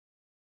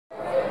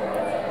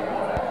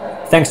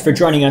Thanks for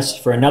joining us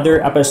for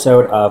another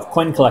episode of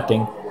Coin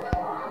Collecting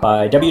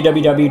by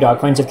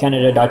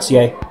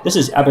www.coinsofcanada.ca. This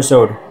is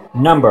episode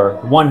number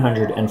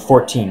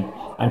 114,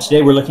 and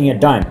today we're looking at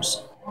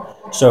dimes.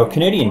 So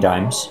Canadian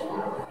dimes,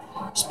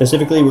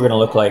 specifically we're going to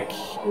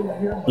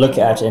look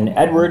at an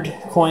Edward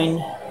coin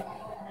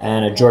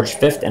and a George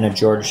V and a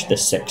George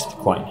VI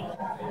coin.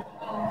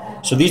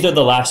 So these are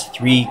the last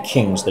three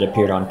kings that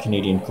appeared on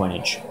Canadian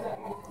coinage.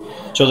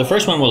 So the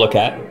first one we'll look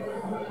at,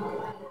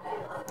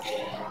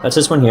 that's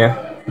this one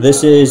here.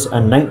 This is a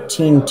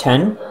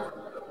 1910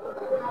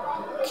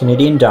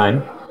 Canadian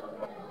dime.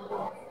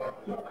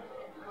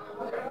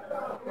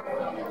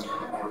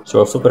 So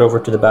I'll flip it over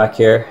to the back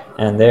here,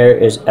 and there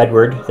is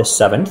Edward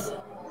VII,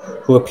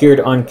 who appeared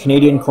on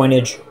Canadian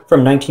coinage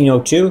from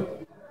 1902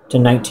 to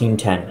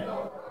 1910.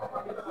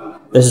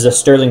 This is a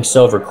sterling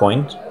silver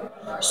coin,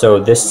 so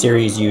this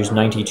series used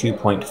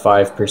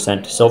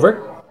 92.5%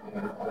 silver.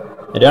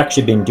 It had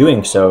actually been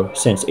doing so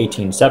since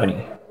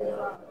 1870.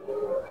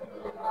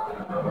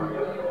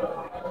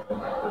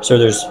 So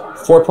there's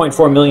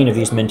 4.4 million of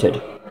these minted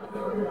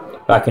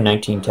back in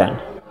 1910.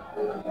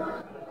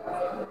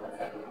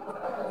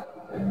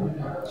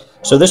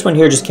 So this one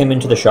here just came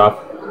into the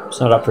shop. It's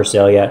not up for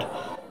sale yet.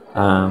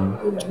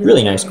 It's a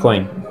really nice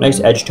coin. Nice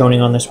edge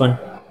toning on this one.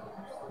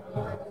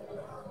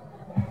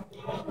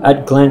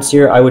 At glance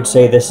here, I would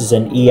say this is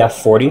an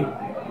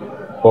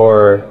EF40,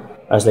 or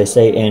as they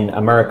say in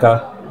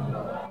America,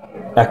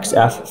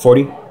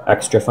 XF40,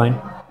 extra fine.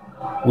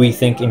 We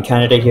think in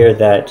Canada here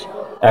that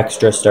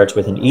extra starts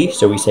with an E,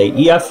 so we say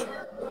EF,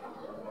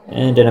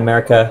 and in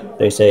America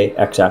they say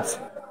XF.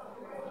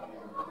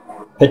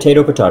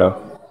 Potato,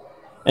 potato.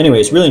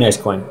 Anyways, really nice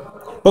coin.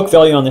 Book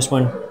value on this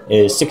one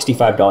is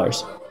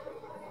 $65.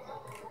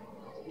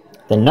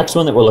 The next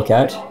one that we'll look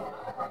at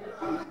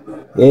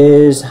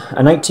is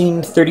a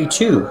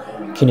 1932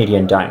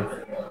 Canadian dime.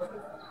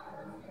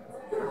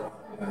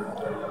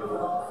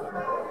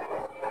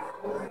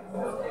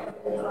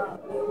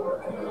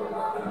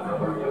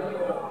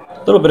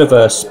 A little bit of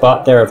a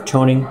spot there of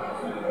toning,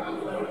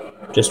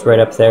 just right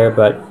up there,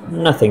 but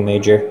nothing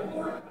major.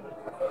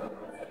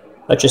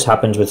 That just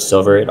happens with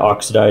silver. It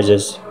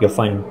oxidizes. You'll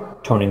find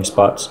toning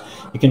spots.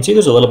 You can see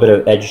there's a little bit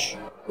of edge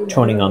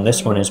toning on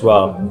this one as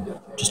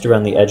well. Just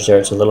around the edge there,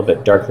 it's a little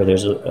bit darker.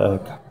 There's a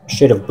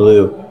shade of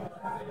blue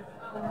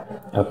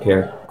up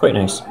here. Quite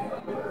nice.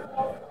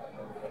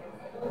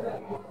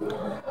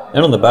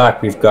 And on the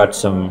back, we've got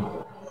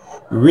some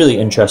really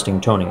interesting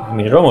toning. I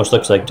mean, it almost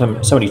looks like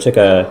somebody took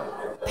a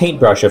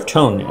paintbrush of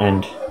tone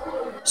and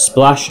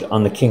splashed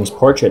on the king's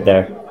portrait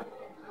there.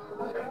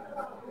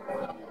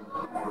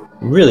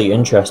 Really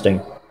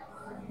interesting.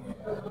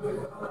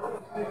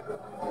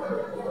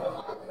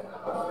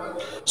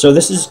 So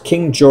this is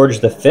King George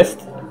V.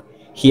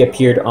 He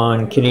appeared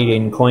on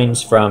Canadian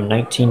coins from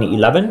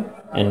 1911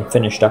 and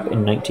finished up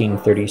in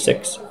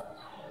 1936.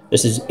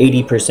 This is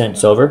 80%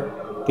 silver.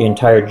 The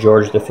entire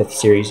George V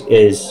series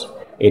is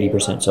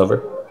 80%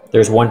 silver.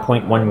 There's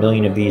 1.1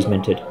 million of these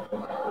minted.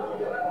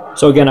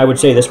 So again, I would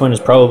say this one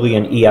is probably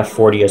an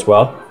EF40 as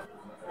well.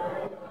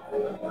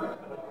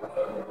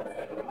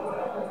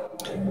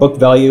 Book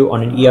value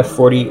on an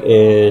EF40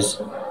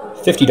 is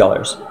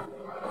 $50.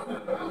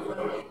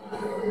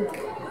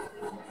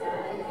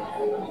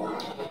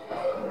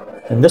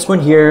 And this one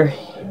here,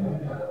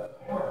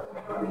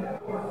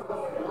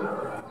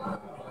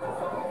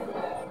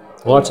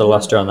 lots of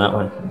luster on that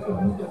one.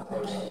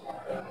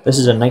 This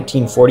is a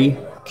 1940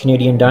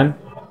 Canadian dime.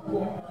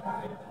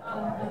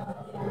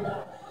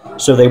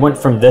 So they went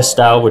from this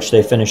style, which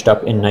they finished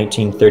up in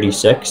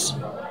 1936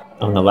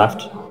 on the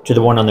left, to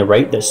the one on the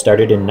right that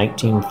started in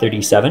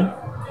 1937,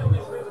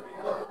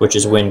 which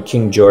is when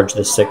King George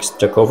VI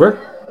took over.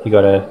 He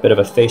got a bit of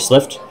a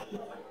facelift,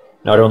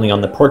 not only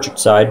on the portrait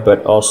side,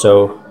 but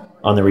also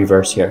on the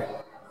reverse here.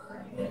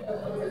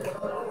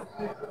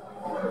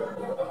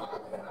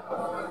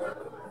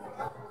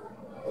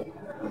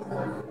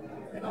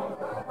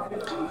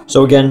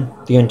 So again,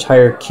 the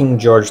entire King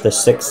George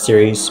VI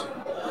series,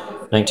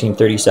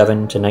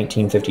 1937 to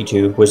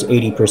 1952, was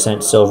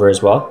 80% silver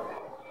as well.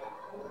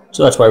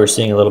 So that's why we're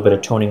seeing a little bit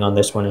of toning on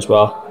this one as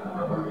well.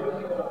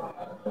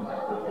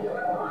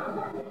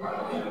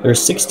 There were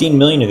 16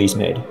 million of these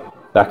made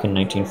back in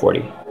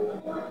 1940.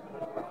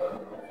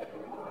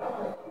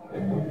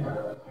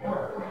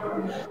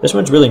 This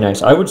one's really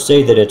nice. I would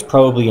say that it's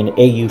probably an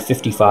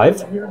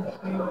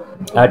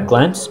AU55 at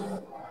glance,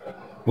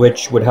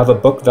 which would have a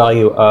book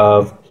value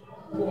of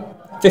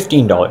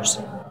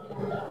 $15.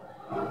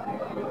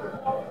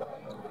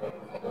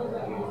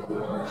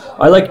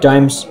 I like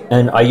dimes,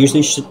 and I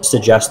usually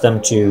suggest them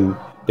to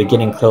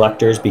beginning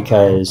collectors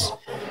because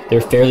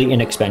they're fairly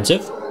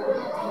inexpensive.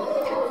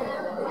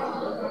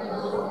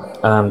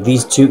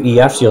 These two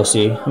EFs you'll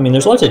see, I mean,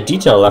 there's lots of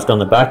detail left on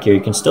the back here.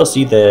 You can still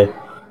see the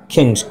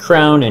king's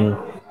crown, and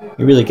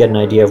you really get an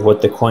idea of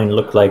what the coin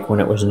looked like when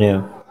it was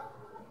new.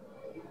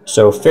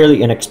 So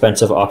fairly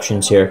inexpensive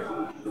options here.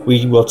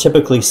 We will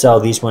typically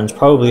sell these ones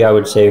probably, I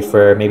would say,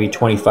 for maybe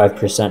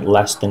 25%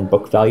 less than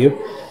book value.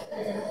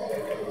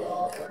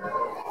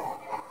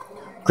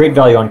 Great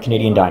value on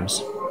Canadian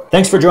dimes.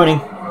 Thanks for joining.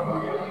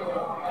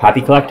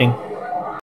 Happy collecting.